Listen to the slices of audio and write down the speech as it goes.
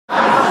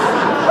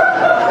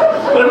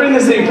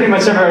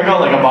much everywhere I go,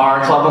 like a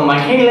bar, club, I'm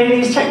like, hey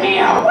ladies, check me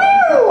out,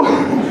 woo!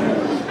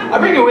 I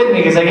bring it with me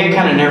because I get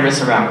kind of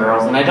nervous around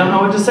girls and I don't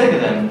know what to say to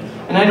them.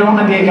 And I don't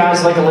want to be a guy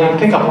who's like a lame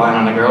pickup line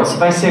on a girl, so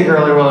if I see a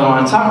girl I really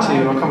want to talk to,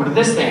 I'll come over to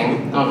this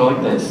thing, and I'll go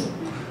like this.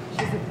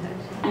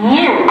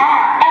 You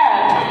are a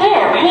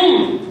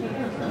cutie.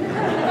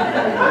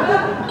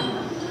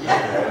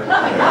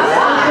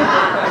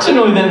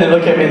 Generally then they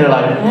look at me and they're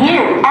like, You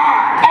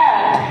are a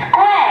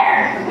square.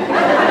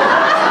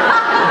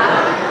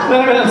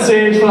 then I'm on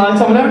stage for a long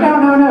time, no.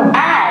 I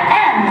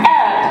am a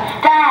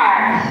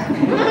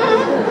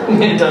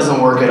star. It doesn't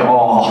work at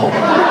all.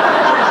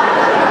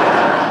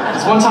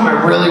 This one time I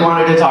really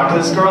wanted to talk to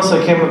this girl,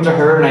 so I came up to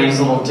her and I used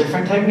a little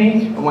different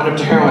technique. I went up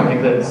to her and went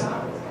like this.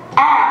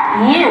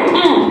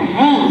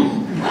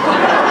 R-U-E-Z.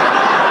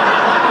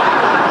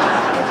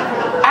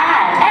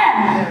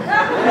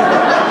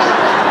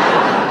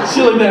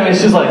 She looked at me and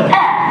she was like,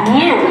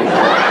 You.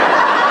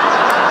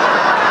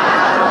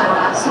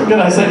 so what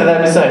can I say to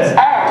that besides?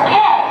 Okay.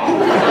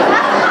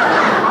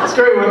 It's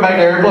great, we went back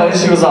to her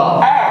place, she was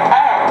all.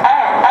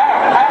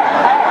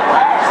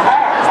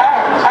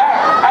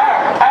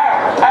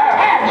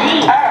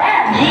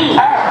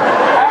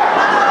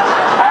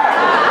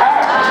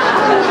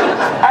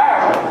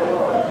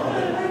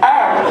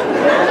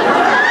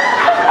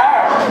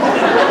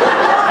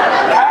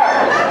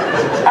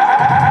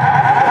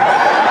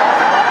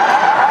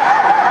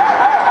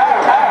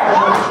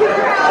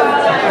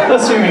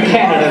 Let's do it in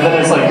Canada,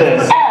 then it's like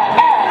this.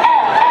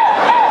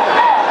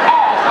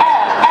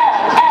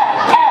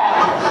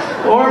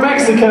 Or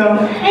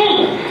Mexico.